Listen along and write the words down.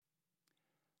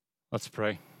Let's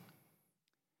pray.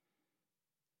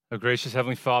 Oh, gracious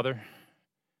Heavenly Father,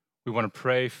 we want to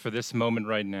pray for this moment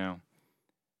right now,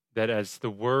 that as the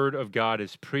Word of God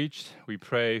is preached, we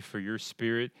pray for your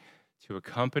Spirit to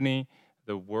accompany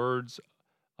the words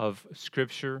of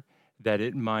Scripture, that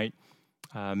it might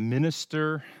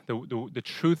minister, the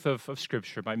truth of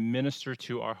Scripture might minister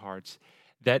to our hearts,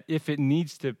 that if it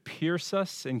needs to pierce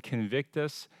us and convict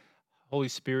us, Holy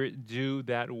Spirit, do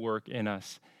that work in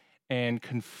us and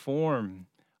conform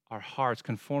our hearts,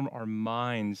 conform our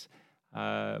minds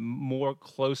more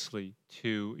closely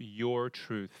to your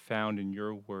truth found in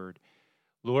your word.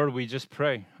 Lord, we just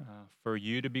pray for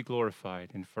you to be glorified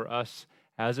and for us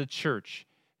as a church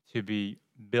to be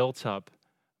built up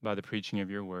by the preaching of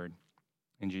your word.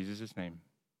 In Jesus' name,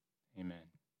 amen.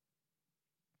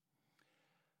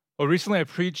 Well, recently I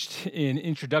preached an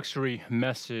introductory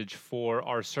message for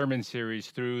our sermon series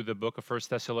through the book of First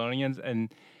Thessalonians.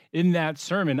 And in that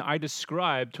sermon, I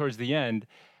described towards the end,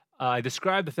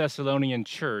 the Thessalonian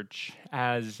church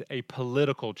as a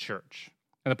political church.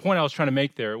 And the point I was trying to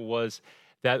make there was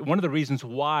that one of the reasons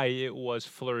why it was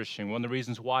flourishing, one of the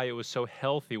reasons why it was so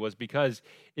healthy was because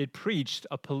it preached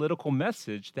a political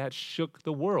message that shook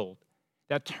the world,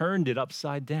 that turned it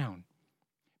upside down.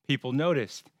 People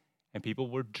noticed, and people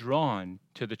were drawn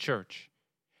to the church.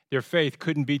 Their faith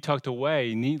couldn't be tucked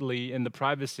away neatly in the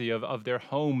privacy of their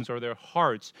homes or their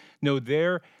hearts. No,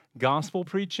 their gospel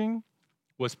preaching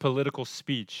was political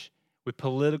speech with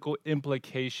political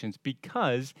implications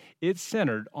because it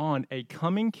centered on a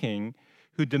coming king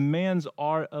who demands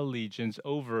our allegiance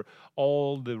over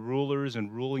all the rulers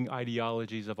and ruling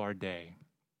ideologies of our day.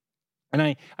 And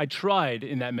I tried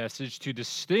in that message to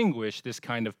distinguish this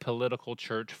kind of political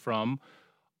church from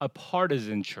a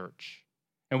partisan church.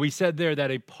 And we said there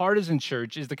that a partisan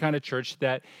church is the kind of church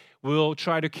that will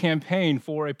try to campaign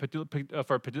for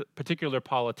particular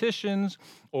politicians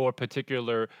or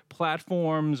particular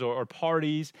platforms or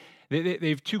parties.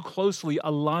 They've too closely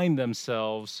aligned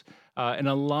themselves and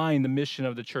aligned the mission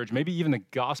of the church, maybe even the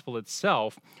gospel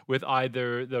itself, with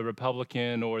either the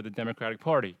Republican or the Democratic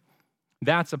Party.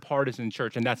 That's a partisan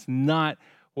church, and that's not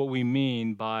what we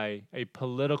mean by a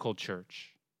political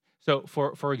church. So,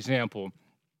 for example,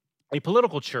 a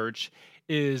political church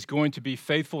is going to be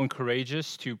faithful and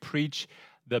courageous to preach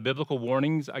the biblical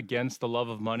warnings against the love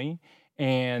of money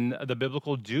and the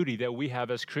biblical duty that we have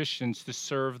as Christians to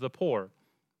serve the poor.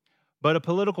 But a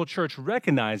political church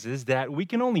recognizes that we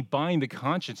can only bind the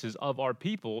consciences of our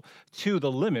people to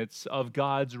the limits of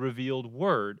God's revealed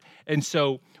word. And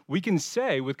so we can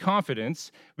say with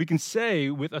confidence, we can say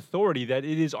with authority that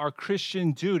it is our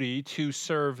Christian duty to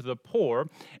serve the poor.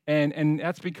 And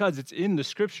that's because it's in the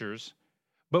scriptures.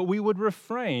 But we would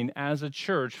refrain as a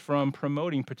church from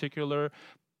promoting particular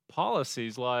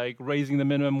policies like raising the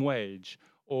minimum wage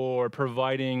or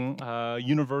providing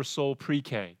universal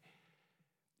pre-K.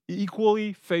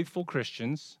 Equally faithful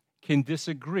Christians can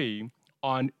disagree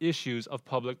on issues of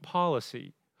public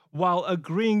policy while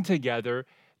agreeing together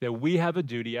that we have a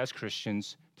duty as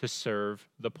Christians to serve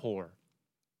the poor.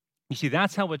 You see,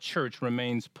 that's how a church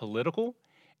remains political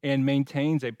and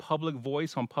maintains a public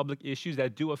voice on public issues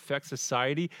that do affect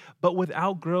society, but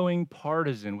without growing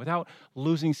partisan, without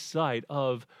losing sight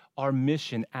of our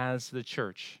mission as the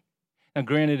church. Now,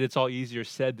 granted, it's all easier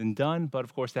said than done, but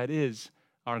of course, that is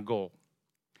our goal.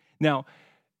 Now,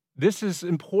 this is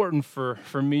important for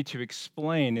me to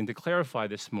explain and to clarify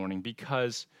this morning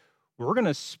because we're going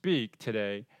to speak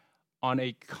today on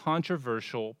a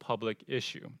controversial public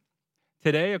issue.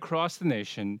 Today, across the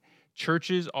nation,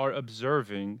 churches are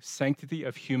observing Sanctity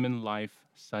of Human Life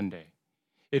Sunday.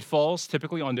 It falls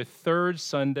typically on the third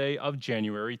Sunday of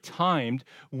January, timed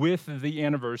with the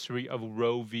anniversary of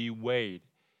Roe v. Wade.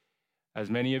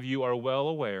 As many of you are well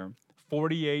aware,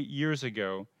 48 years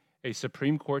ago, a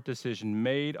Supreme Court decision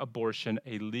made abortion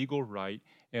a legal right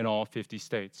in all 50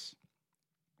 states.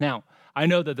 Now, I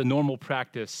know that the normal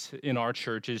practice in our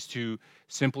church is to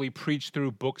simply preach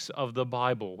through books of the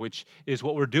Bible, which is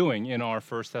what we're doing in our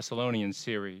First Thessalonians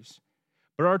series.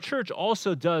 But our church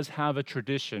also does have a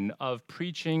tradition of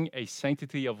preaching a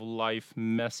sanctity of life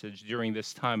message during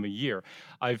this time of year.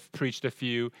 I've preached a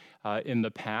few in the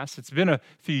past. It's been a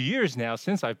few years now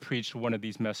since I've preached one of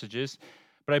these messages,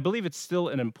 but I believe it's still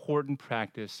an important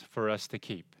practice for us to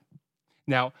keep.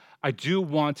 Now, I do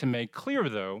want to make clear,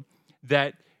 though,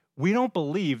 that we don't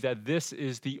believe that this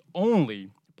is the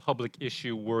only public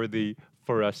issue worthy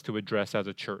for us to address as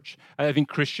a church. I think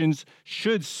Christians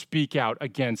should speak out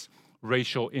against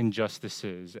racial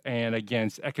injustices and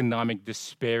against economic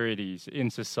disparities in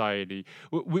society.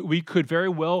 We could very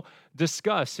well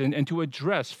discuss and to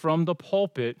address from the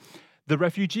pulpit the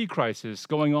refugee crisis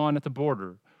going on at the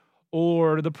border,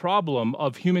 or the problem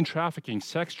of human trafficking,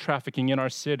 sex trafficking in our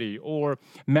city, or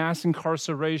mass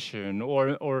incarceration,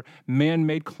 or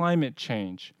man-made climate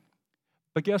change.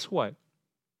 But guess what?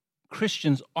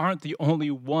 Christians aren't the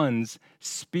only ones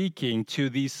speaking to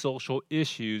these social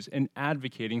issues and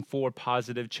advocating for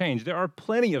positive change. There are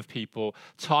plenty of people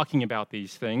talking about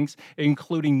these things,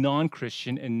 including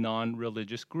non-Christian and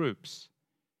non-religious groups.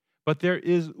 But there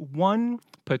is one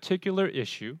particular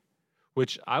issue,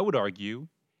 which I would argue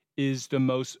is the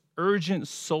most urgent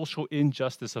social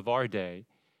injustice of our day,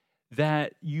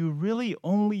 that you really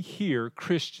only hear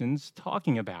Christians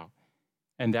talking about.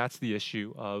 And that's the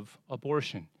issue of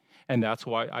abortion. And that's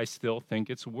why I still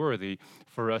think it's worthy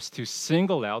for us to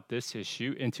single out this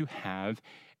issue and to have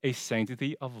a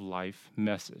sanctity of life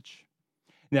message.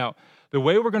 Now, the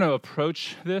way we're going to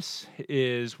approach this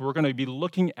is we're going to be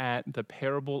looking at the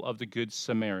parable of the Good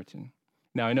Samaritan.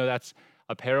 Now, I know that's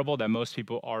a parable that most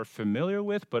people are familiar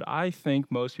with, but I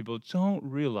think most people don't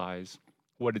realize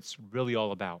what it's really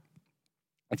all about.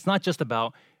 It's not just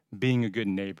about being a good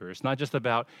neighbor. It's not just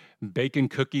about baking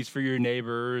cookies for your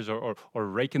neighbors or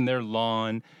raking their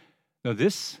lawn. No,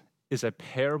 this is a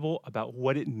parable about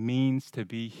what it means to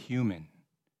be human.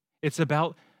 It's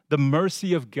about the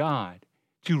mercy of God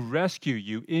to rescue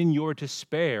you in your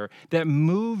despair that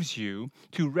moves you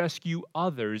to rescue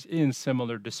others in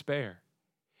similar despair.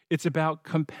 It's about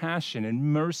compassion and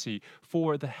mercy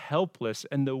for the helpless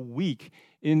and the weak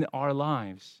in our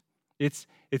lives. It's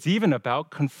even about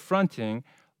confronting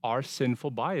our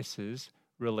sinful biases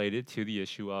related to the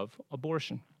issue of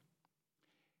abortion.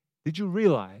 Did you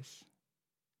realize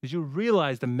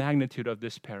the magnitude of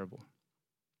this parable?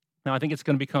 Now, I think it's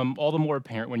going to become all the more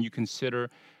apparent when you consider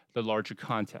the larger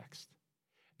context.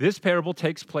 This parable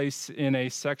takes place in a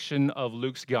section of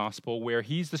Luke's gospel where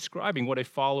he's describing what a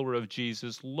follower of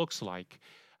Jesus looks like.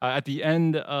 At the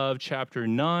end of chapter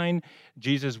 9,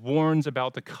 Jesus warns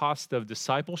about the cost of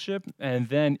discipleship. And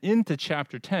then into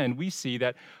chapter 10, we see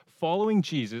that following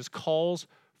Jesus calls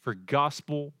for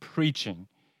gospel preaching.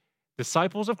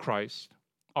 Disciples of Christ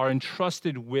are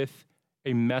entrusted with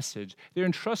a message. They're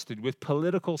entrusted with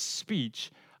political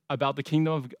speech about the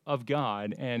kingdom of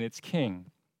God and its king.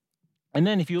 And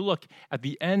then if you look at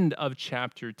the end of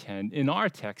chapter 10 in our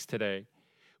text today,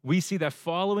 we see that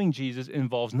following Jesus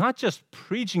involves not just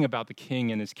preaching about the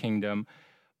king and his kingdom,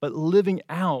 but living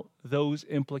out those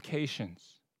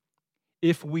implications.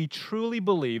 If we truly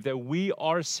believe that we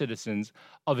are citizens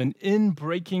of an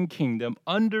inbreaking kingdom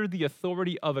under the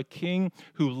authority of a king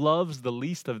who loves the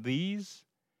least of these,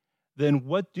 then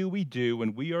what do we do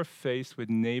when we are faced with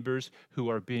neighbors who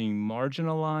are being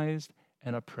marginalized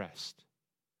and oppressed?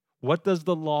 What does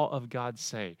the law of God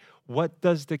say? What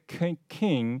does the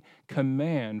king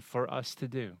command for us to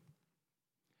do?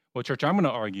 Well, church, I'm going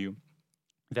to argue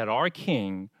that our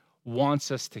king wants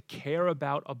us to care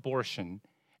about abortion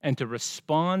and to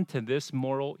respond to this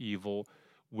moral evil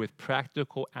with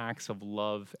practical acts of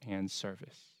love and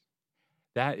service.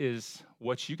 That is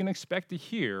what you can expect to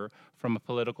hear from a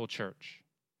political church.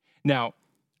 Now,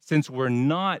 since we're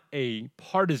not a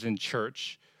partisan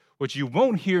church, what you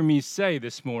won't hear me say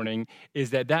this morning is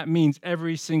that means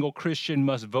every single Christian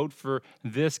must vote for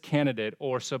this candidate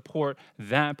or support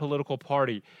that political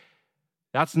party.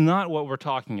 That's not what we're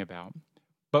talking about.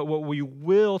 But what we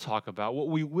will talk about, what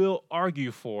we will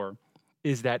argue for,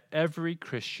 is that every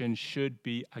Christian should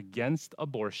be against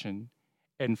abortion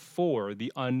and for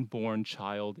the unborn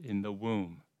child in the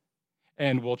womb.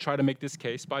 And we'll try to make this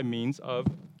case by means of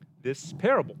this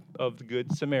parable of the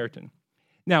Good Samaritan.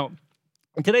 Now,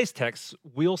 in today's text,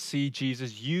 we'll see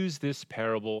Jesus use this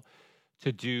parable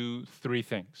to do three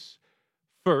things.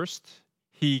 First,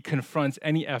 he confronts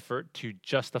any effort to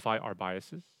justify our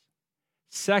biases.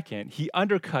 Second, he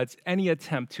undercuts any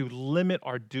attempt to limit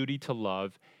our duty to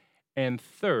love. And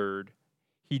third,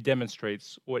 he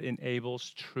demonstrates what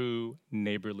enables true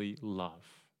neighborly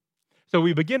love. So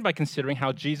we begin by considering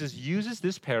how Jesus uses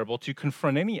this parable to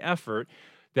confront any effort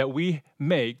that we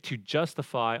make to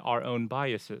justify our own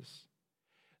biases.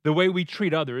 The way we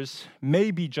treat others may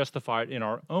be justified in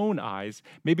our own eyes.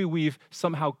 Maybe we've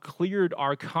somehow cleared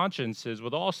our consciences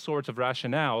with all sorts of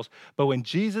rationales, but when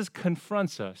Jesus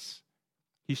confronts us,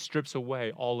 he strips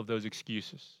away all of those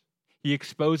excuses. He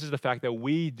exposes the fact that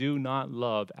we do not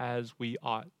love as we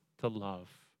ought to love.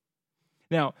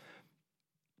 Now,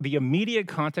 the immediate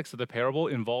context of the parable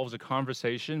involves a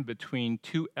conversation between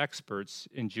two experts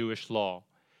in Jewish law.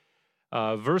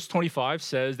 Verse 25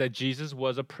 says that Jesus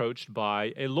was approached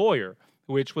by a lawyer,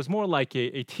 which was more like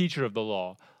a teacher of the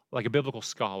law, like a biblical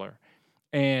scholar.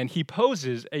 And he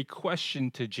poses a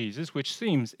question to Jesus, which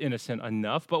seems innocent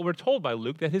enough, but we're told by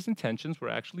Luke that his intentions were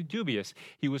actually dubious.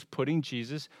 He was putting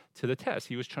Jesus to the test.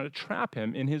 He was trying to trap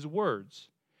him in his words.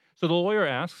 So the lawyer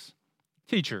asks,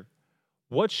 "Teacher,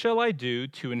 what shall I do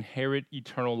to inherit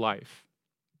eternal life?"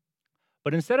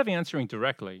 But instead of answering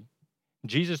directly,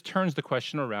 Jesus turns the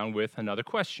question around with another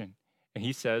question. And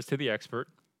he says to the expert,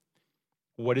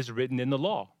 "What is written in the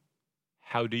law?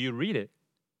 How do you read it?"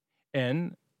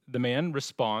 And the man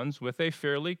responds with a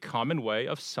fairly common way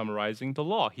of summarizing the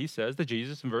law. He says to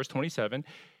Jesus in verse 27,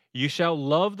 "You shall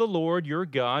love the Lord your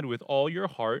God with all your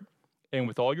heart and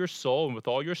with all your soul and with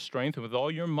all your strength and with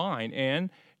all your mind, and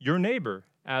your neighbor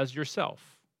as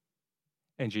yourself."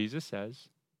 And Jesus says,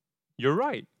 "You're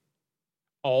right.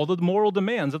 All the moral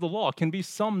demands of the law can be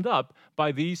summed up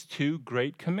by these two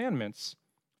great commandments.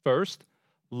 First,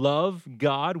 love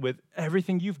God with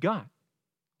everything you've got.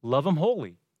 Love him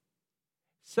wholly.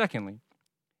 Secondly,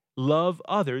 love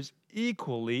others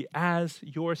equally as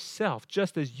yourself,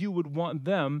 just as you would want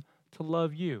them to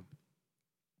love you."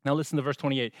 Now listen to verse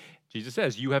 28. Jesus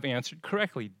says, "You have answered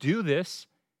correctly. Do this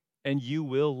and you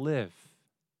will live."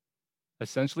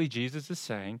 Essentially, Jesus is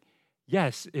saying,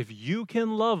 yes, if you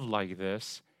can love like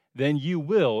this, then you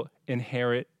will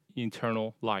inherit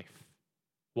eternal life.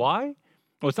 Why?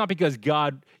 Well, it's not because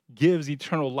God gives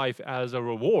eternal life as a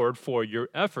reward for your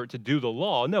effort to do the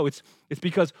law. No, it's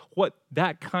because what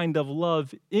that kind of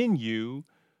love in you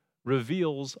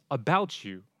reveals about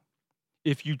you.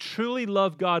 If you truly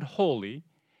love God wholly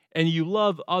and you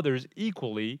love others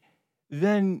equally,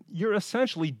 then you're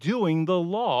essentially doing the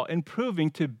law and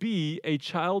proving to be a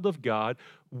child of God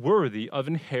worthy of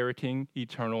inheriting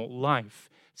eternal life.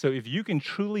 So if you can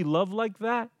truly love like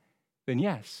that, then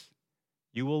yes,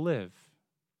 you will live.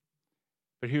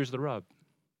 But here's the rub.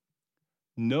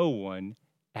 No one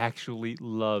actually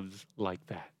loves like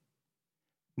that.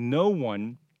 No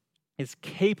one is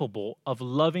capable of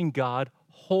loving God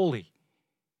wholly.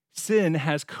 Sin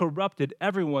has corrupted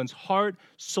everyone's heart,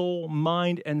 soul,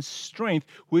 mind, and strength,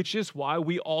 which is why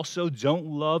we also don't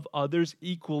love others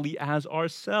equally as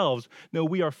ourselves. No,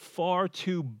 we are far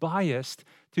too biased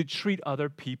to treat other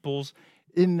people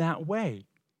in that way.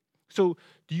 So,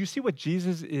 do you see what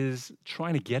Jesus is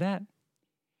trying to get at?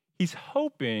 He's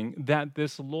hoping that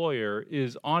this lawyer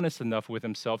is honest enough with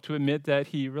himself to admit that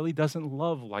he really doesn't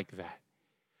love like that.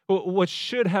 What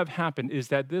should have happened is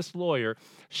that this lawyer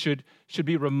should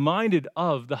be reminded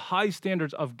of the high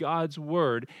standards of God's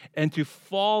word and to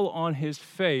fall on his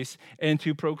face and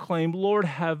to proclaim, "Lord,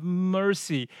 have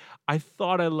mercy. I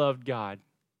thought I loved God.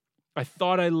 I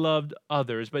thought I loved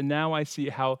others, but now I see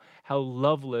how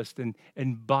loveless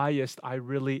and biased I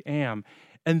really am."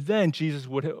 And then Jesus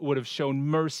would have shown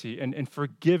mercy and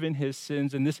forgiven his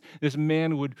sins. And this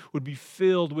man would be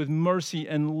filled with mercy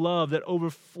and love that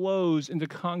overflows into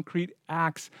concrete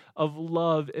acts of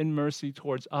love and mercy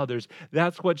towards others.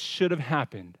 That's what should have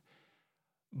happened.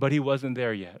 But he wasn't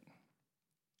there yet.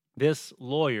 This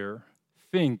lawyer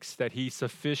thinks that he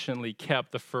sufficiently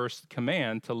kept the first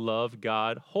command to love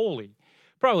God wholly,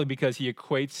 probably because he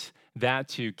equates that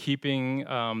to keeping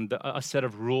a set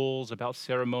of rules about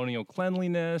ceremonial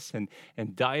cleanliness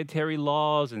and dietary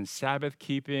laws and Sabbath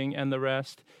keeping and the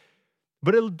rest.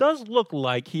 But it does look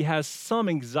like he has some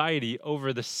anxiety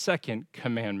over the second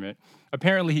commandment.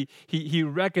 Apparently, he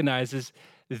recognizes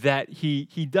that he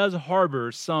does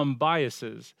harbor some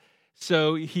biases.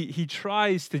 So he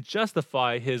tries to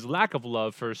justify his lack of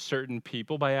love for certain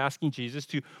people by asking Jesus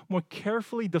to more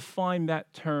carefully define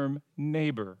that term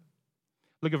neighbor.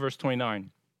 Look at verse 29.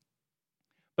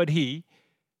 But he,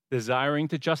 desiring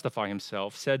to justify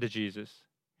himself, said to Jesus,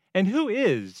 "And who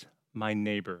is my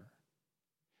neighbor?"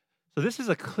 So this is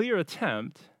a clear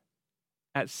attempt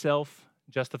at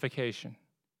self-justification.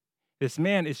 This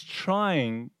man is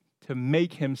trying to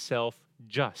make himself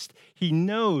just. He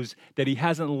knows that he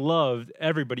hasn't loved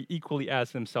everybody equally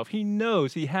as himself. He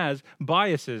knows he has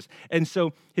biases. And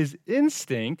so his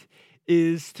instinct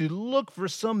is to look for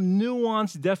some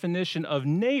nuanced definition of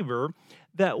neighbor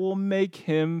that will make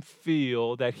him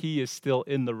feel that he is still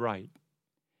in the right.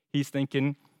 He's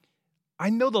thinking,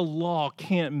 I know the law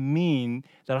can't mean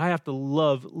that I have to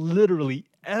love literally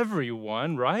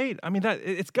everyone, right? I mean,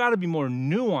 it's got to be more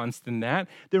nuanced than that.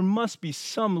 There must be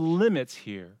some limits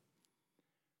here.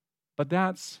 But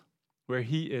that's where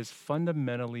he is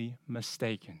fundamentally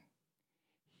mistaken.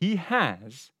 He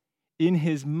has in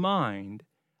his mind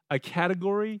a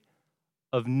category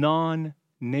of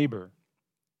non-neighbor,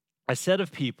 a set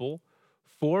of people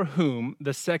for whom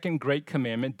the second great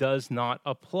commandment does not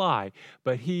apply.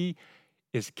 But he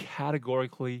is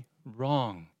categorically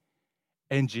wrong.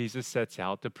 And Jesus sets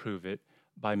out to prove it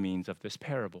by means of this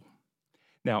parable.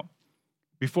 Now,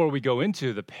 before we go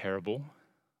into the parable,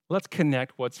 let's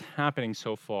connect what's happening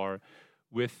so far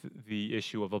with the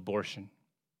issue of abortion.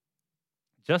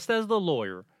 Just as the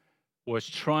lawyer was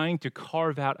trying to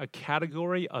carve out a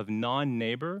category of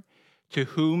non-neighbor to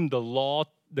whom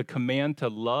the command to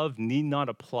love need not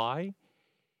apply,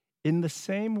 in the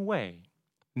same way,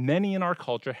 many in our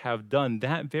culture have done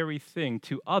that very thing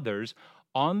to others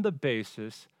on the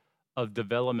basis of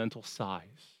developmental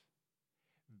size.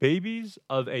 Babies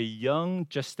of a young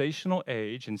gestational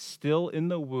age and still in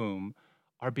the womb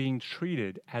are being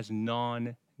treated as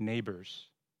non-neighbors.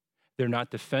 They're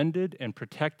not defended and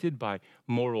protected by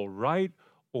moral right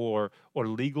or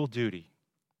legal duty.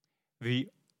 The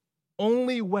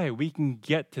only way we can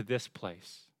get to this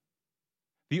place,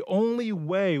 the only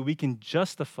way we can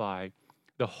justify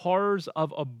the horrors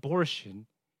of abortion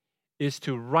is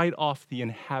to write off the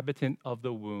inhabitant of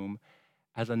the womb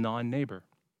as a non-neighbor,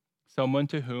 someone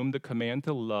to whom the command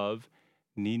to love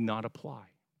need not apply.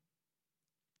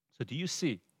 So do you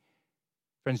see,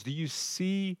 friends, do you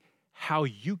see how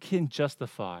you can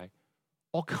justify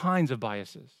all kinds of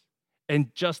biases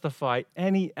and justify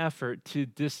any effort to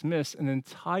dismiss an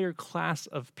entire class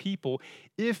of people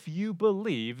if you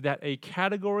believe that a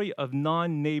category of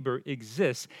non-neighbor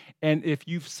exists and if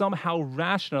you've somehow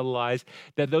rationalized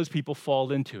that those people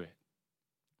fall into it?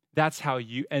 That's how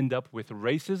you end up with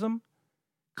racism,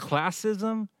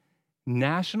 classism,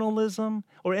 nationalism,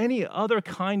 or any other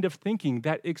kind of thinking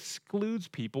that excludes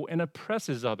people and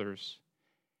oppresses others.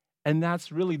 And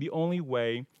that's really the only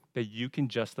way that you can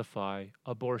justify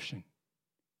abortion.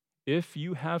 If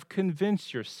you have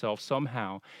convinced yourself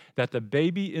somehow that the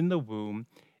baby in the womb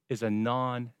is a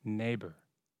non-neighbor,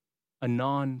 a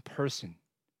non-person,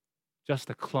 just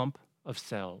a clump of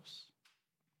cells.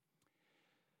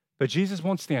 But Jesus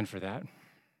won't stand for that.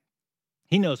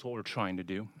 He knows what we're trying to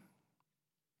do.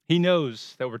 He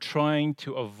knows that we're trying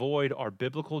to avoid our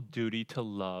biblical duty to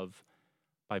love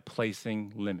by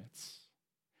placing limits.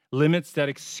 Limits that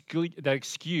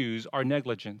excuse our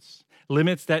negligence.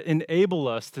 Limits that enable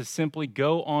us to simply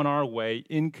go on our way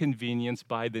inconvenienced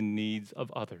by the needs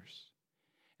of others.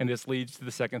 And this leads to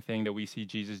the second thing that we see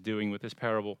Jesus doing with this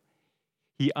parable.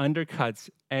 He undercuts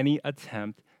any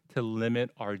attempt to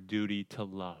limit our duty to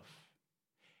love.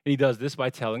 And he does this by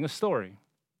telling a story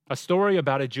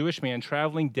about a Jewish man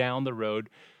traveling down the road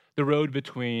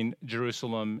between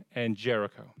Jerusalem and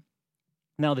Jericho.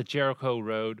 Now, the Jericho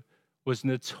road was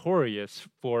notorious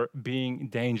for being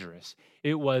dangerous.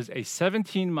 It was a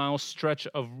 17-mile stretch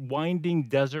of winding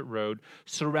desert road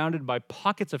surrounded by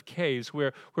pockets of caves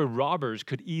where robbers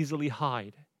could easily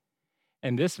hide.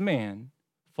 And this man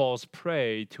falls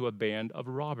prey to a band of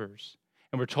robbers.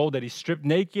 And we're told that he's stripped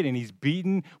naked and he's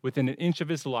beaten within an inch of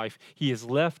his life. He is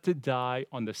left to die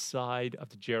on the side of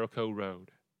the Jericho road.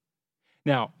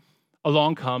 Now,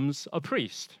 along comes a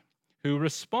priest who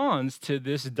responds to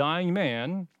this dying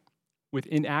man with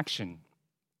inaction.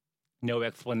 No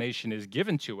explanation is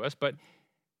given to us, but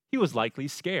he was likely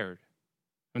scared.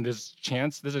 And there's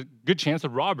a good chance the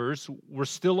robbers were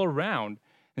still around,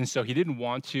 and so he didn't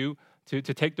want to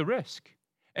take the risk.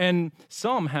 And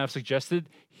some have suggested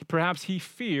perhaps he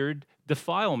feared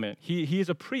defilement. He is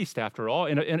a priest, after all,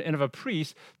 and if a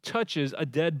priest touches a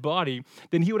dead body,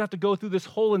 then he would have to go through this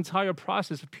whole entire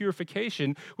process of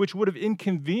purification, which would have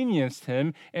inconvenienced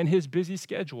him and his busy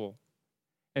schedule.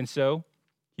 And so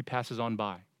he passes on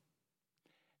by.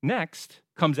 Next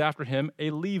comes after him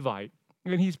a Levite,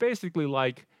 and he's basically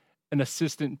like an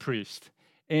assistant priest.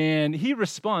 And he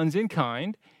responds in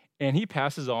kind, and he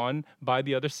passes on by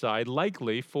the other side,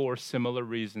 likely for similar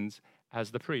reasons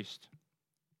as the priest.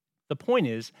 The point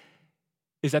is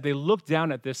that they look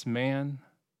down at this man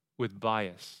with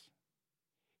bias.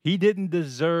 He didn't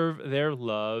deserve their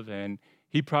love, and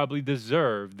he probably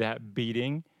deserved that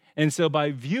beating. And so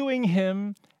by viewing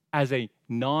him as a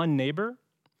non-neighbor,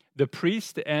 the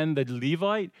priest and the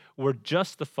Levite were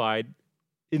justified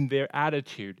in their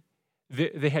attitude.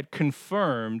 They had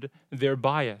confirmed their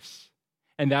bias.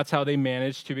 And that's how they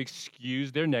managed to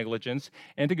excuse their negligence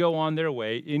and to go on their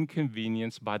way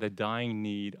inconvenienced by the dying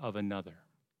need of another.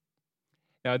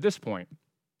 Now, at this point,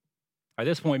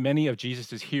 many of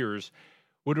Jesus' hearers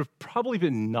would have probably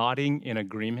been nodding in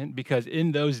agreement because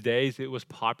in those days it was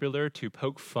popular to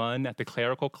poke fun at the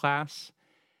clerical class.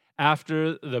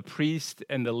 After the priest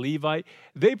and the Levite,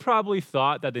 they probably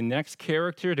thought that the next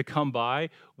character to come by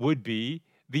would be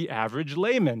the average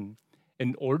layman,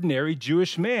 an ordinary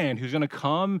Jewish man who's going to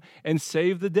come and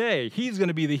save the day. He's going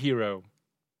to be the hero.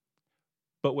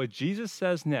 But what Jesus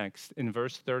says next in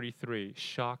verse 33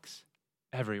 shocks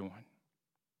everyone.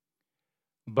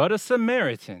 But a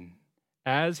Samaritan,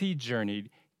 as he journeyed,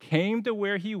 came to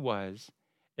where he was,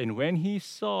 and when he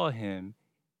saw him,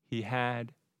 he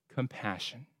had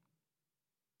compassion.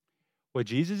 What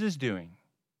Jesus is doing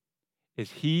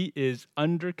is he is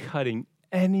undercutting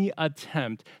any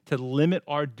attempt to limit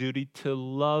our duty to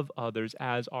love others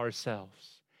as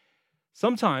ourselves.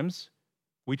 Sometimes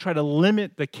we try to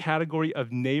limit the category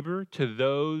of neighbor to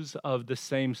those of the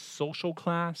same social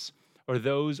class or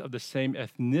those of the same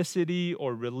ethnicity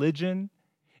or religion.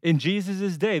 In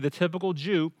Jesus' day, the typical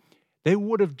Jew, they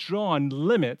would have drawn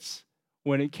limits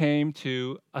when it came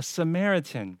to a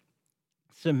Samaritan.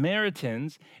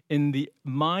 Samaritans, in the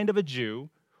mind of a Jew,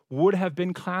 would have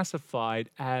been classified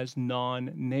as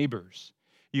non-neighbors.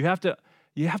 You have to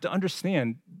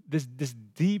understand this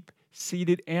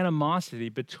deep-seated animosity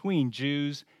between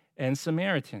Jews and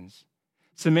Samaritans.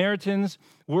 Samaritans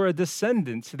were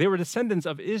descendants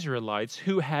of Israelites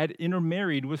who had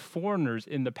intermarried with foreigners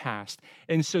in the past.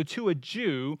 And so to a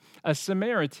Jew, a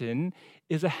Samaritan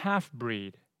is a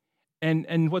half-breed.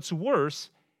 And what's worse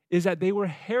is that they were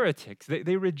heretics.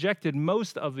 They rejected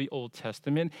most of the Old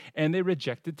Testament, and they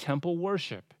rejected temple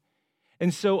worship.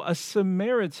 And so a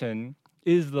Samaritan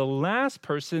is the last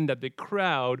person that the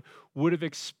crowd would have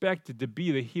expected to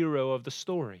be the hero of the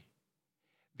story.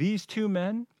 These two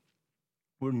men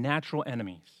were natural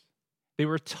enemies. They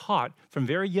were taught from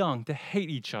very young to hate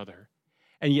each other,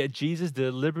 and yet Jesus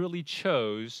deliberately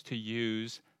chose to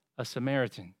use a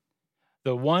Samaritan.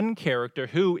 The one character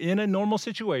who, in a normal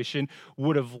situation,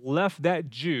 would have left that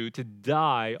Jew to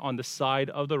die on the side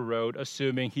of the road,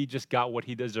 assuming he just got what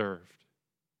he deserved.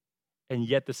 And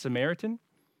yet the Samaritan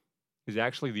is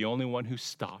actually the only one who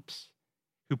stops,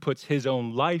 who puts his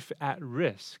own life at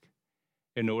risk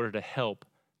in order to help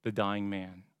the dying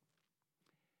man.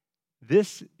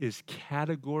 This is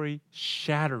category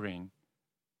shattering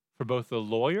for both the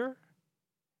lawyer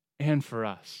and for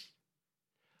us.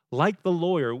 Like the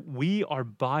lawyer, we are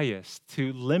biased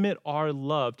to limit our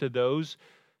love to those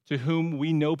to whom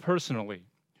we know personally,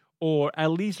 or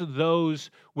at least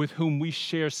those with whom we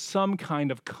share some kind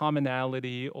of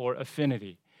commonality or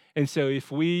affinity. And so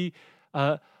if we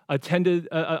attend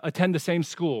the same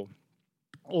school,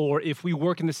 or if we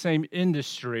work in the same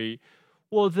industry,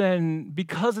 well then,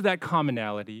 because of that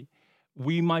commonality,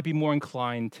 we might be more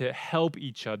inclined to help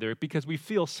each other because we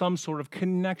feel some sort of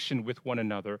connection with one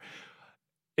another.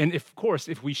 And of course,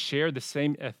 if we share the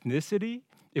same ethnicity,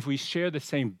 if we share the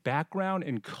same background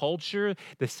and culture,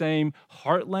 the same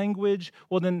heart language,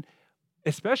 well then,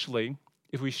 especially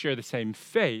if we share the same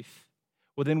faith,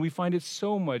 well then we find it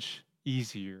so much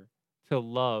easier to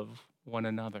love one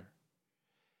another.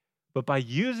 But by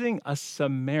using a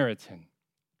Samaritan,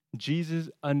 Jesus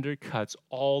undercuts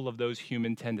all of those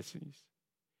human tendencies.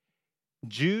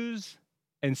 Jews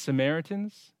and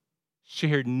Samaritans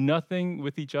shared nothing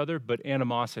with each other but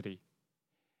animosity.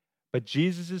 But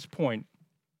Jesus' point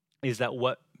is that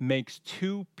what makes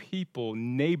two people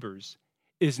neighbors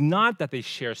is not that they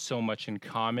share so much in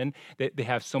common, that they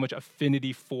have so much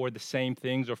affinity for the same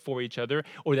things or for each other,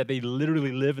 or that they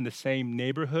literally live in the same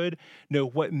neighborhood. No,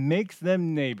 what makes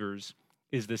them neighbors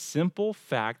is the simple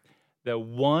fact that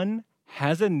one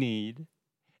has a need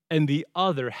and the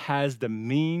other has the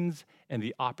means and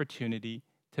the opportunity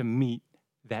to meet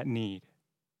that need.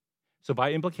 So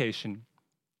by implication,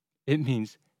 it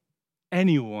means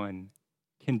anyone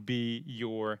can be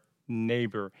your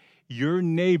neighbor. Your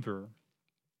neighbor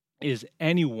is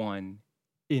anyone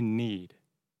in need.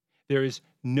 There is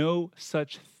no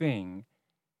such thing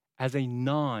as a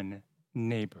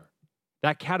non-neighbor.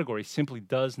 That category simply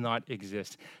does not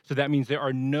exist. So that means there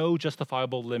are no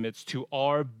justifiable limits to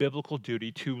our biblical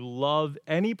duty to love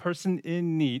any person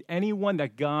in need, anyone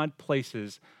that God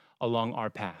places along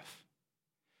our path.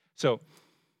 So,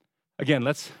 again,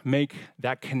 let's make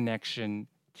that connection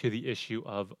to the issue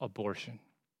of abortion.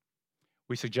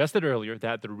 We suggested earlier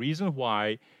that the reason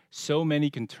why so many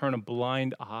can turn a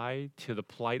blind eye to the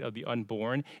plight of the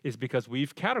unborn is because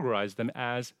we've categorized them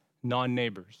as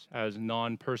non-neighbors, as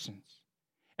non-persons.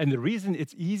 And the reason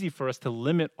it's easy for us to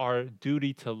limit our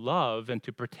duty to love and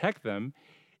to protect them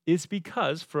is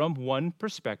because, from one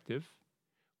perspective,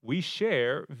 we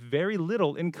share very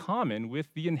little in common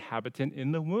with the inhabitant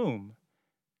in the womb.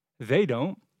 They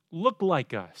don't look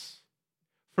like us.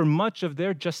 For much of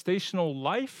their gestational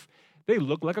life, they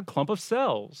look like a clump of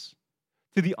cells.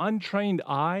 To the untrained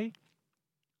eye,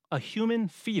 a human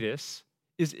fetus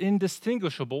is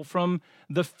indistinguishable from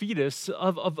the fetus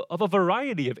of a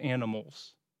variety of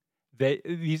animals.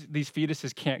 These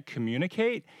fetuses can't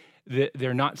communicate,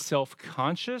 they're not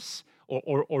self-conscious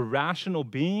or rational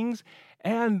beings,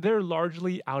 and they're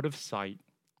largely out of sight,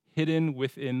 hidden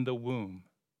within the womb.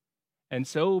 And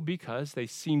so, because they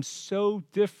seem so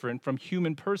different from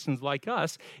human persons like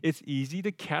us, it's easy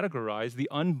to categorize the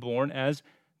unborn as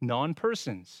non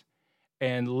persons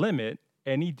and limit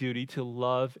any duty to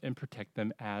love and protect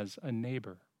them as a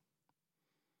neighbor.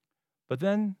 But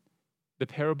then the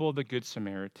parable of the Good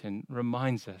Samaritan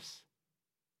reminds us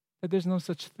that there's no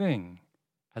such thing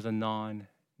as a non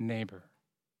neighbor.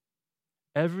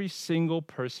 Every single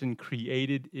person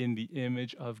created in the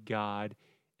image of God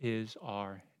is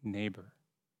our neighbor.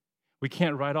 We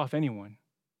can't write off anyone.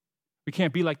 We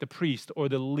can't be like the priest or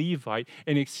the Levite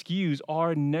and excuse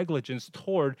our negligence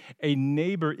toward a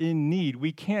neighbor in need.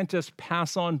 We can't just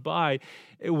pass on by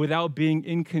without being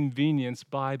inconvenienced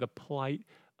by the plight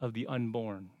of the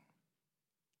unborn.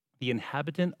 The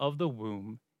inhabitant of the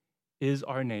womb is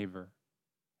our neighbor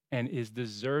and is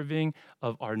deserving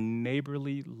of our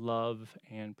neighborly love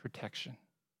and protection.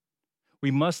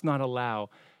 We must not allow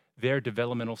their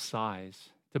developmental size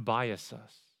to bias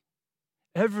us.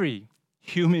 Every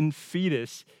human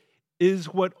fetus is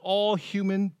what all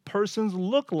human persons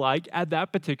look like at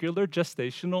that particular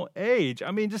gestational age.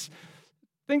 I mean, just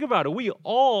think about it. We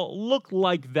all look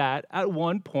like that at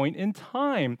one point in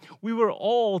time. We were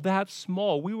all that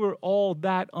small. We were all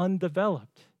that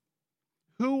undeveloped.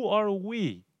 Who are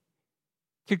we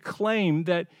to claim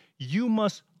that you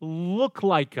must look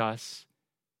like us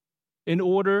in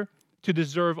order to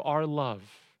deserve our love?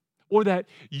 Or that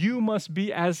you must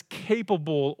be as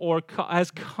capable or as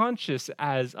conscious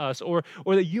as us, or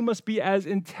that you must be as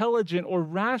intelligent or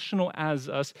rational as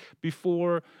us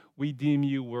before we deem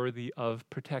you worthy of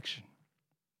protection.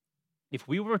 If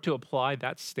we were to apply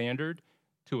that standard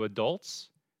to adults,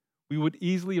 we would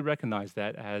easily recognize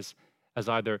that as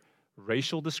either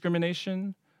racial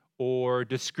discrimination or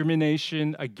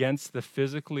discrimination against the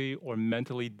physically or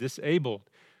mentally disabled.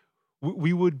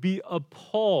 We would be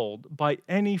appalled by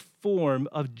any form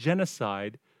of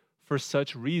genocide for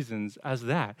such reasons as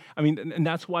that. I mean, and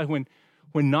that's why when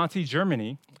Nazi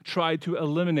Germany tried to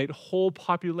eliminate whole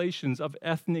populations of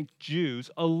ethnic Jews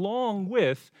along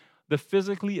with the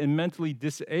physically and mentally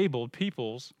disabled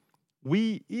peoples,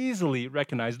 we easily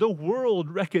recognized, the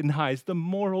world recognized the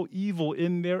moral evil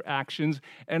in their actions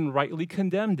and rightly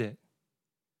condemned it.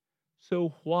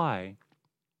 So why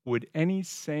would any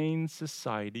sane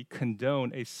society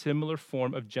condone a similar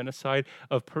form of genocide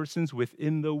of persons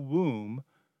within the womb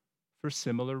for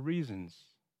similar reasons?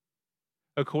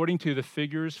 According to the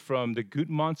figures from the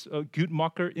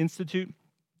Guttmacher Institute,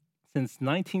 since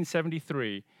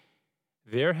 1973,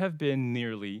 there have been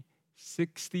nearly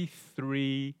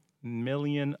 63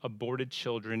 million aborted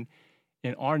children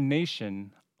in our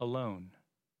nation alone.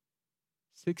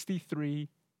 63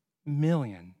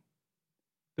 million.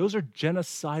 Those are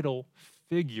genocidal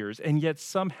figures, and yet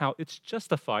somehow it's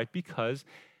justified because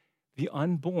the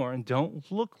unborn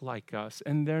don't look like us,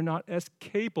 and they're not as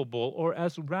capable or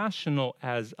as rational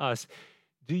as us.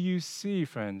 Do you see,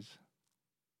 friends,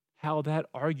 how that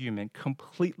argument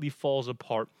completely falls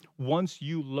apart once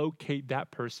you locate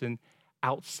that person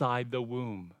outside the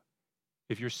womb?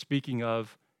 If you're speaking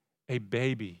of a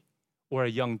baby or a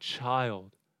young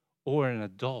child or an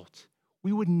adult,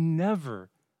 we would never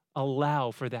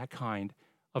allow for that kind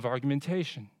of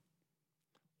argumentation.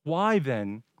 Why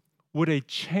then would a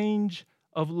change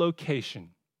of location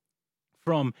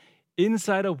from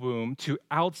inside a womb to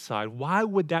outside, why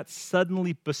would that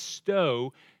suddenly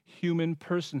bestow human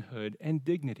personhood and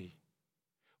dignity?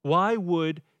 Why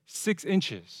would 6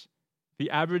 inches,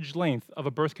 the average length of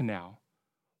a birth canal,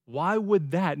 why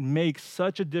would that make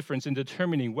such a difference in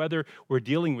determining whether we're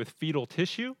dealing with fetal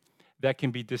tissue that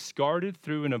can be discarded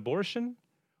through an abortion,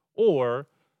 or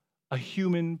a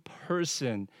human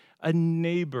person, a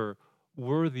neighbor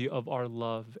worthy of our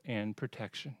love and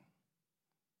protection?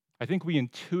 I think we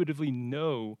intuitively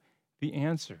know the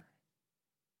answer.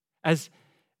 As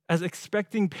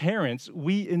expecting parents,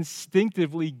 we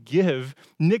instinctively give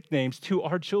nicknames to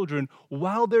our children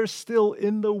while they're still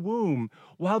in the womb.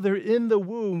 While they're in the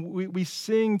womb, we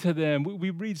sing to them, we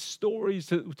read stories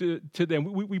to them,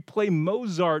 we play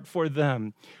Mozart for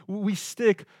them, we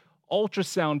stick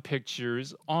ultrasound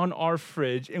pictures on our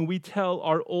fridge, and we tell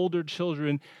our older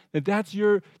children that that's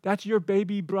your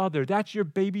baby brother, that's your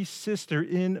baby sister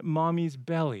in mommy's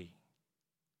belly.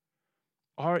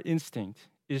 Our instinct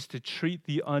is to treat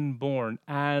the unborn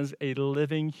as a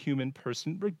living human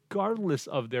person, regardless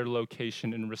of their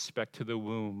location in respect to the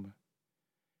womb.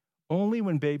 Only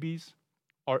when babies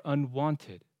are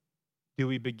unwanted do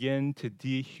we begin to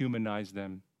dehumanize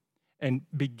them and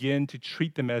begin to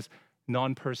treat them as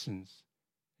non-persons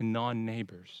and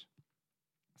non-neighbors.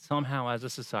 Somehow, as a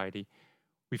society,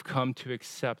 we've come to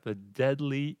accept the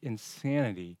deadly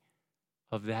insanity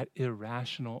of that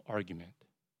irrational argument.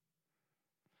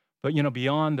 But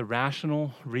beyond the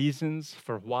rational reasons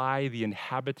for why the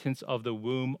inhabitants of the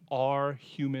womb are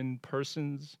human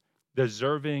persons,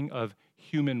 deserving of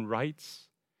human rights,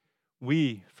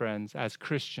 we, friends, as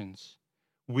Christians,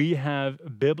 we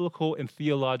have biblical and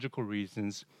theological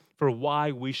reasons for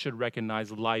why we should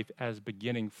recognize life as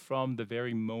beginning from the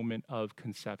very moment of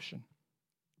conception.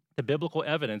 The biblical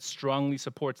evidence strongly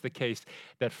supports the case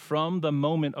that from the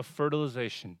moment of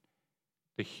fertilization,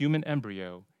 the human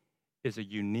embryo is a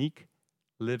unique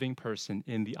living person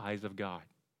in the eyes of God.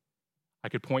 I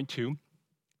could point to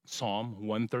Psalm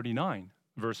 139,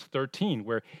 verse 13,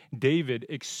 where David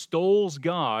extols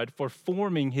God for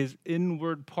forming his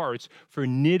inward parts, for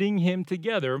knitting him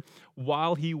together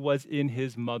while he was in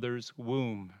his mother's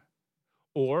womb.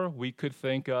 Or we could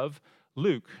think of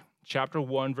Luke chapter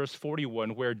 1, verse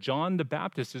 41, where John the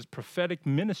Baptist's prophetic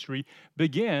ministry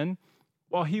began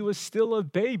while he was still a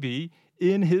baby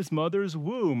in his mother's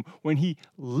womb, when he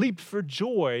leaped for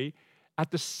joy at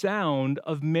the sound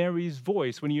of Mary's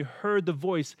voice, when he heard the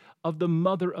voice of the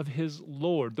mother of his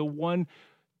Lord, the one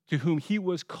to whom he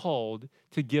was called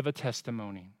to give a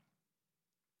testimony.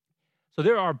 So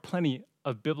there are plenty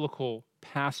of biblical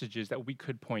passages that we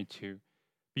could point to.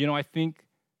 But I think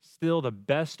still the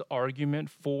best argument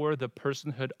for the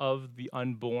personhood of the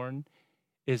unborn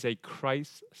is a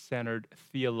Christ-centered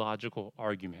theological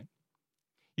argument.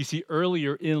 You see,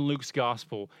 earlier in Luke's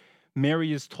gospel,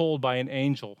 Mary is told by an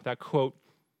angel that, quote,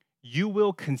 "You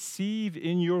will conceive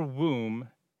in your womb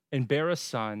and bear a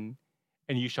son,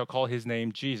 and you shall call his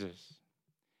name Jesus."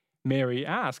 Mary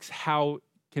asks, how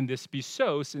can this be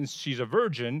so since she's a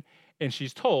virgin? And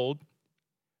she's told,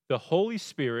 "The Holy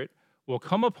Spirit will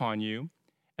come upon you,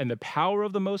 and the power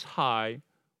of the Most High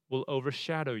will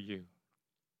overshadow you."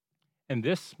 And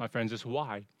this, my friends, is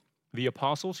why the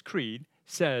Apostles' Creed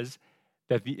says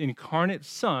that the incarnate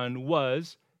Son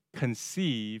was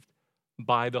conceived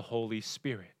by the Holy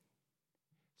Spirit.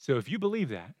 So if you believe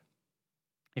that,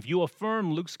 if you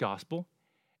affirm Luke's gospel,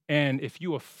 and if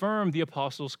you affirm the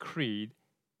Apostles' Creed,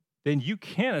 then you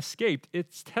can't escape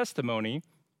its testimony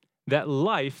that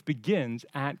life begins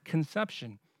at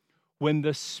conception, when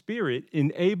the Spirit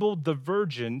enabled the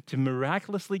virgin to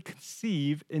miraculously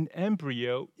conceive an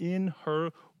embryo in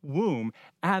her womb.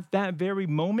 At that very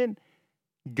moment,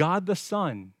 God the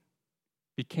Son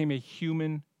became a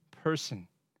human person.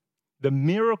 The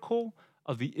miracle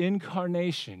of the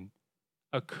incarnation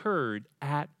occurred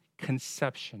at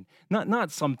conception,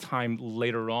 not sometime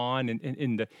later on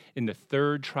in the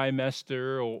third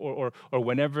trimester or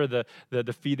whenever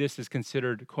the fetus is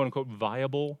considered quote unquote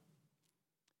viable.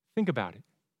 Think about it.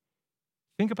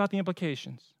 Think about the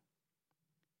implications.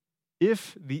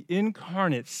 If the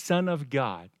incarnate Son of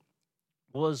God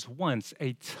was once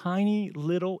a tiny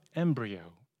little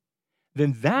embryo,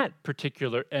 then that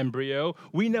particular embryo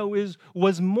we know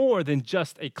was more than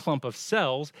just a clump of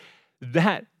cells.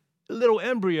 That little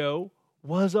embryo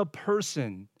was a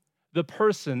person, the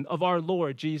person of our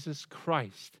Lord Jesus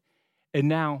Christ. And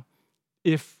now,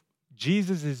 if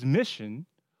Jesus' mission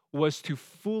was to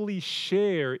fully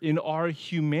share in our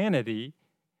humanity,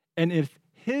 and if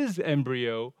his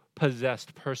embryo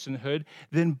possessed personhood,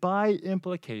 then by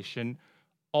implication,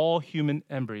 all human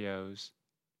embryos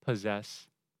possess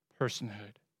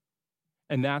personhood.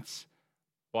 And that's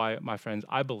why, my friends,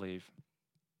 I believe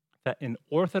that in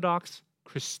Orthodox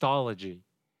Christology,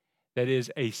 that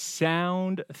is a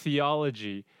sound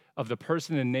theology of the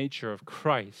person and nature of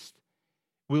Christ,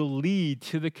 will lead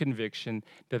to the conviction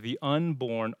that the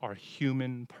unborn are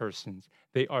human persons.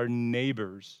 They are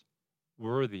neighbors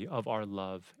worthy of our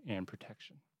love and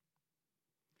protection.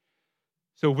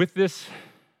 So with this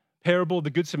parable of the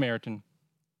Good Samaritan,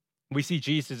 we see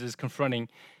Jesus is confronting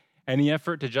any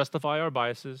effort to justify our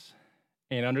biases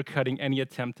and undercutting any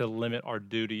attempt to limit our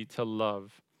duty to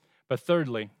love. But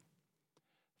thirdly,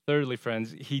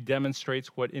 friends, he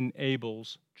demonstrates what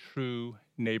enables true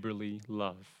neighborly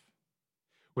love.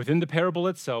 Within the parable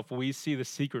itself, we see the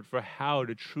secret for how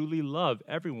to truly love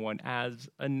everyone as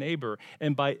a neighbor.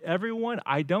 And by everyone,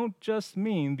 I don't just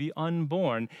mean the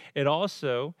unborn. It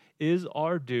also is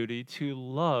our duty to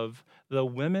love the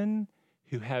women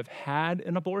who have had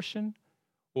an abortion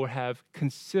or have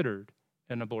considered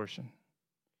an abortion.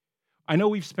 I know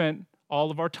we've spent all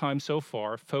of our time so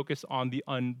far focused on the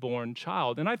unborn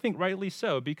child, and I think rightly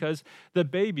so, because the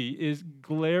baby is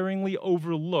glaringly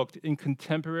overlooked in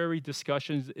contemporary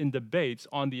discussions and debates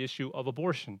on the issue of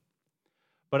abortion.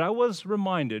 But I was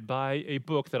reminded by a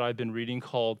book that I've been reading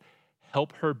called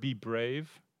Help Her Be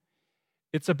Brave.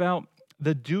 It's about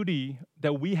the duty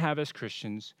that we have as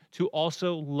Christians to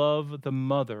also love the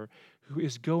mother who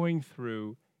is going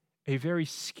through a very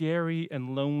scary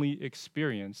and lonely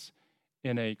experience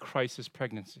in a crisis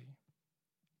pregnancy.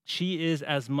 She is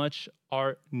as much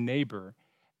our neighbor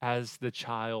as the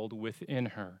child within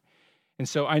her. And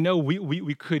so I know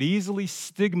we could easily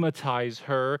stigmatize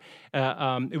her.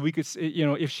 If we could,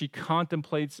 if she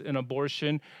contemplates an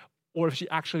abortion or if she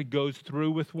actually goes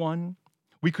through with one,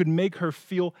 we could make her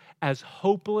feel as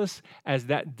hopeless as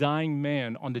that dying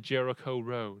man on the Jericho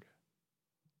road.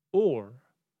 Or,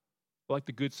 like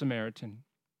the Good Samaritan,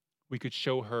 we could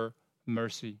show her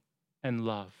mercy and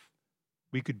love.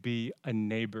 We could be a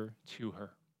neighbor to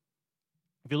her.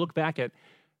 If you look back at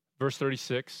verse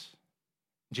 36,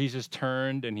 Jesus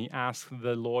turned and he asked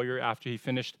the lawyer after he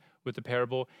finished with the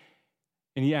parable,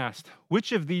 and he asked,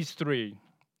 "Which of these three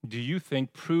do you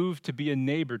think proved to be a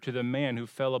neighbor to the man who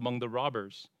fell among the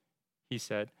robbers?" He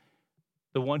said,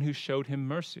 "The one who showed him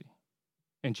mercy."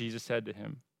 And Jesus said to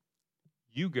him,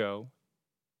 "You go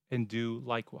and do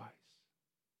likewise."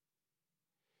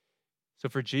 So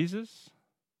for Jesus,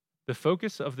 the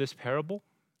focus of this parable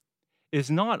is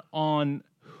not on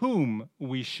whom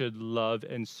we should love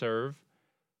and serve,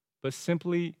 but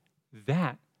simply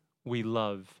that we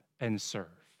love and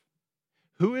serve.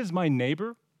 Who is my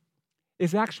neighbor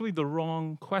is actually the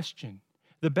wrong question.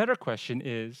 The better question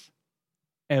is,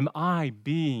 am I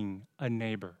being a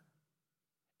neighbor?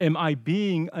 Am I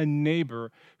being a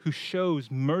neighbor who shows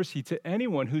mercy to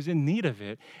anyone who's in need of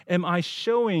it? Am I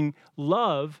showing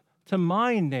love to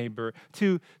my neighbor,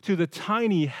 to the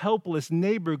tiny, helpless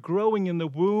neighbor growing in the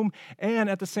womb, and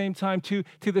at the same time to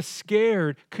the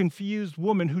scared, confused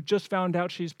woman who just found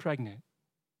out she's pregnant?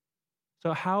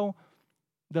 So how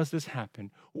does this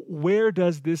happen? Where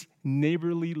does this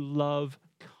neighborly love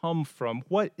come from?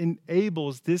 What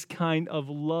enables this kind of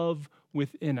love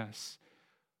within us?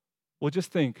 Well,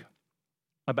 just think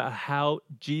about how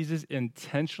Jesus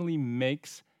intentionally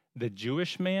makes the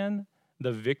Jewish man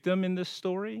the victim in this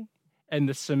story and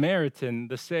the Samaritan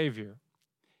the savior.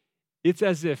 It's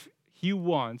as if he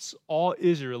wants all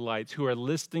Israelites who are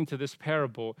listening to this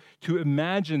parable to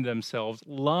imagine themselves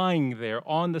lying there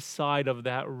on the side of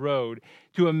that road,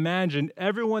 to imagine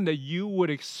everyone that you would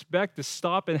expect to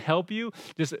stop and help you,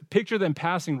 just picture them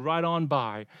passing right on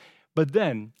by. But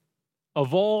then,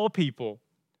 of all people,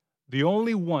 the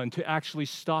only one to actually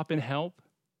stop and help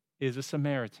is a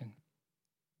Samaritan.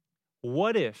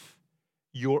 What if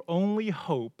your only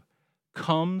hope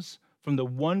comes from the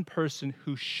one person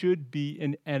who should be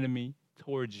an enemy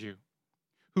towards you,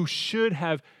 who should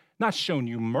have not shown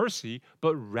you mercy,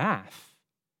 but wrath?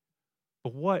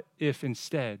 But what if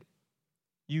instead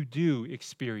you do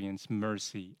experience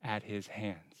mercy at his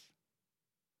hands?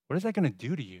 What is that going to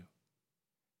do to you?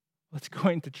 Well, it's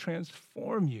going to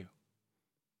transform you.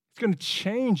 It's going to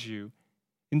change you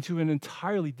into an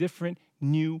entirely different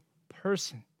new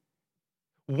person.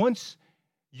 Once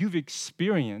you've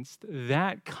experienced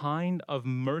that kind of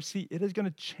mercy, it is going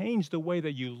to change the way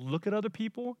that you look at other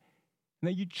people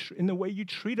and that in the way you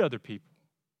treat other people.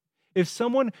 If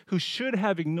someone who should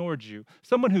have ignored you,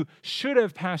 someone who should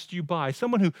have passed you by,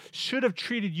 someone who should have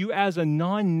treated you as a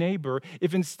non-neighbor,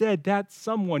 if instead that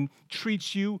someone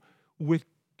treats you with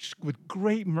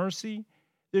great mercy,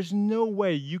 there's no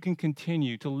way you can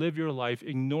continue to live your life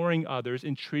ignoring others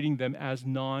and treating them as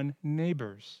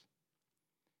non-neighbors.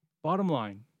 Bottom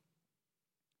line,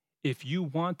 if you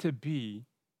want to be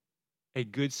a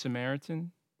good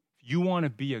Samaritan, if you want to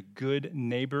be a good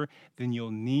neighbor, then you'll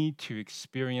need to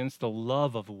experience the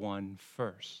love of one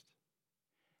first.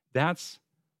 That's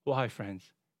why,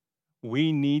 friends,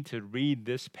 we need to read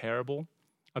this parable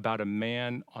about a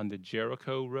man on the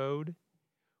Jericho road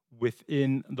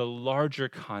within the larger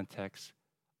context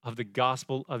of the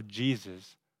gospel of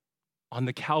Jesus on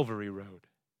the Calvary road.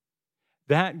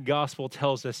 That gospel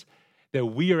tells us that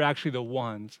we are actually the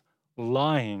ones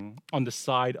lying on the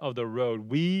side of the road.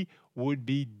 We would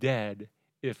be dead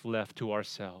if left to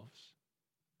ourselves.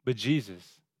 But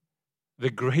Jesus, the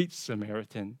great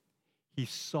Samaritan, he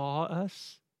saw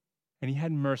us and he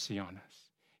had mercy on us.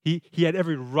 He had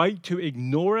every right to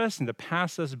ignore us and to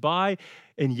pass us by,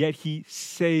 and yet he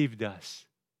saved us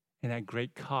and at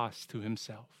great cost to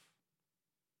himself.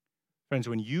 Friends,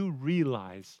 when you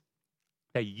realize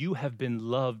that you have been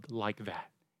loved like that,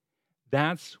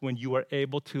 that's when you are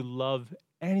able to love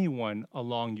anyone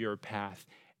along your path,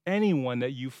 anyone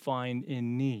that you find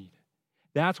in need.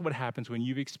 That's what happens when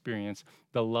you've experienced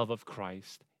the love of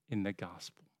Christ in the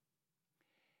gospel.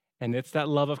 And it's that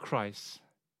love of Christ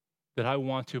that I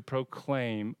want to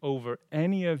proclaim over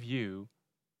any of you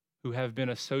who have been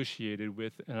associated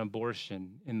with an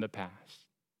abortion in the past.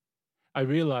 I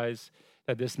realize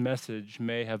that this message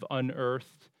may have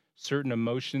unearthed certain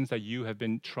emotions that you have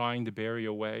been trying to bury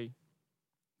away.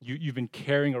 You've been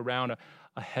carrying around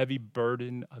a heavy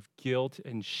burden of guilt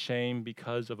and shame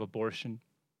because of abortion.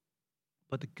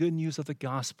 But the good news of the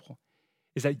gospel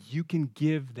is that you can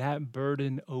give that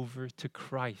burden over to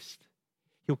Christ.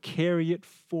 He'll carry it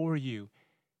for you,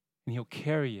 and he'll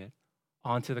carry it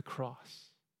onto the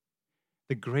cross.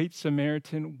 The Great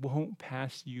Samaritan won't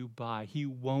pass you by. He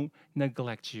won't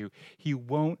neglect you. He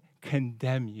won't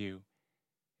condemn you.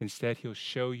 Instead, he'll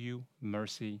show you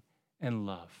mercy and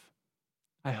love.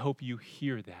 I hope you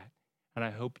hear that, and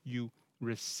I hope you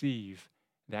receive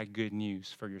that good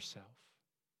news for yourself.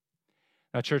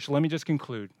 Now, church, let me just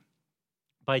conclude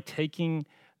by taking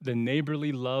the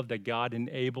neighborly love that God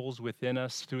enables within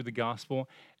us through the gospel,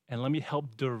 and let me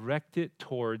help direct it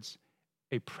towards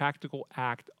a practical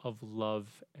act of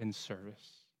love and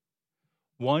service.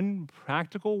 One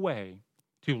practical way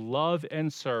to love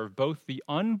and serve both the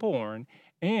unborn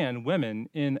and women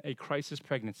in a crisis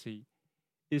pregnancy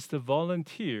is to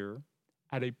volunteer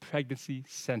at a pregnancy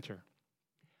center.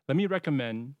 Let me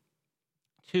recommend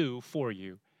two for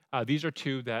you. These are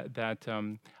two that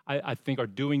I think are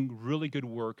doing really good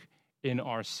work in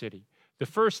our city. The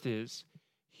first is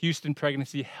Houston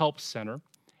Pregnancy Help Center,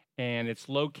 and it's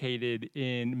located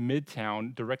in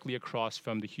Midtown, directly across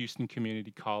from the Houston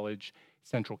Community College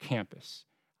Central Campus.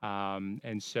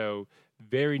 And so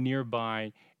very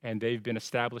nearby, and they've been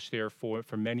established there for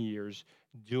many years,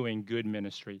 doing good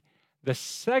ministry. The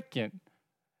second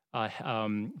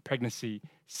pregnancy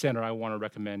center I want to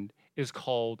recommend is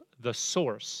called The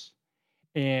Source.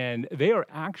 And they are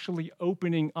actually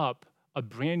opening up a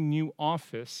brand new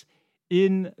office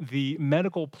in the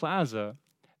Medical Plaza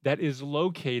that is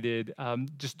located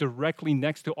just directly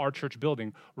next to our church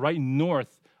building. Right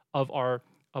north of our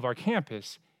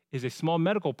campus is a small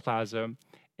medical plaza.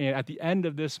 And at the end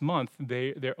of this month,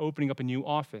 they're opening up a new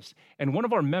office. And one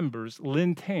of our members,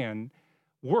 Lynn Tan,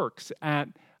 works at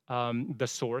The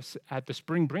Source at the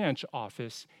Spring Branch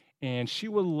office, and she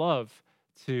would love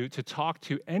to talk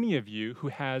to any of you who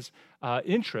has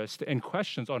interest and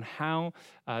questions on how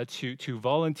to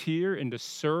volunteer and to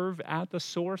serve at The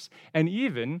Source, and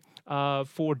even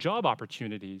for job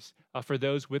opportunities for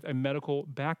those with a medical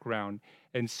background.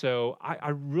 And so I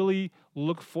really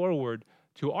look forward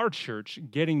to our church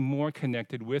getting more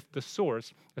connected with The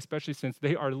Source, especially since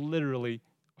they are literally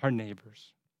our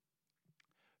neighbors.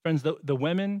 Friends, the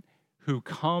women who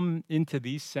come into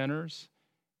these centers,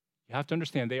 you have to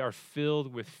understand they are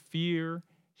filled with fear,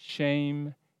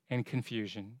 shame, and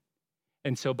confusion.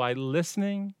 And so by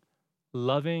listening,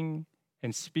 loving,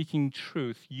 and speaking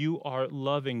truth, you are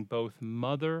loving both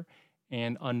mother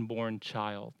and unborn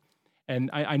child. And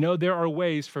I know there are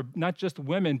ways for not just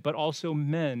women, but also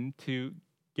men to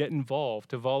get involved,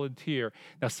 to volunteer.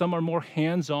 Now, some are more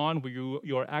hands-on, where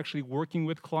you are actually working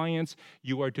with clients.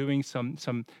 You are doing some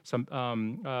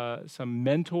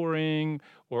mentoring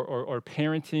or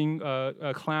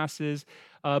parenting classes.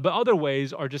 But other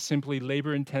ways are just simply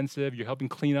labor-intensive. You're helping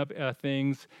clean up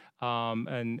things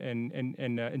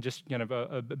and just kind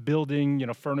of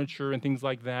building, furniture and things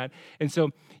like that. And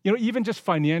so, even just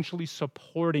financially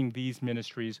supporting these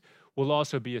ministries will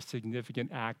also be a significant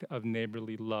act of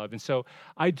neighborly love. And so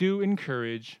I do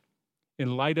encourage,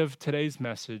 in light of today's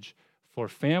message, for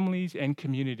families and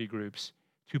community groups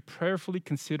to prayerfully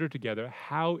consider together,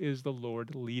 how is the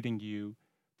Lord leading you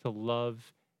to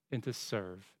love and to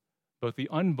serve both the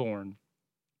unborn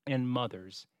and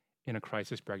mothers in a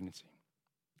crisis pregnancy?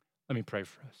 Let me pray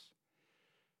for us.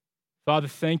 Father,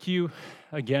 thank you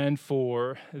again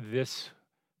for this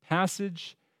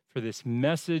passage, for this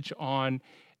message on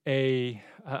a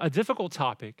difficult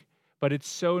topic, but it's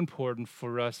so important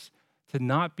for us to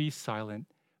not be silent,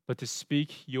 but to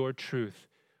speak your truth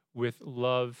with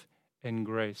love and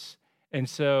grace. And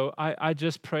so I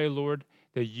just pray, Lord,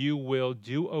 that you will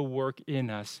do a work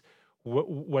in us,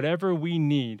 whatever we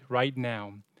need right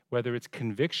now, whether it's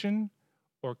conviction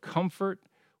or comfort,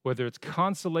 whether it's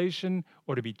consolation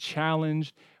or to be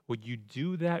challenged, would you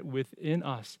do that within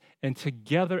us? And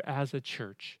together as a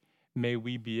church, may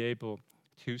we be able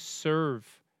to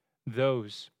serve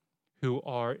those who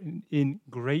are in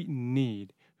great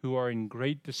need, who are in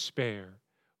great despair,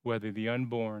 whether the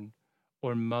unborn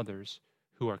or mothers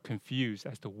who are confused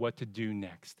as to what to do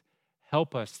next.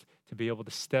 Help us to be able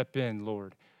to step in,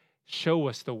 Lord. Show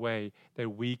us the way that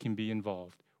we can be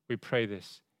involved. We pray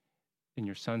this in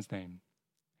your Son's name.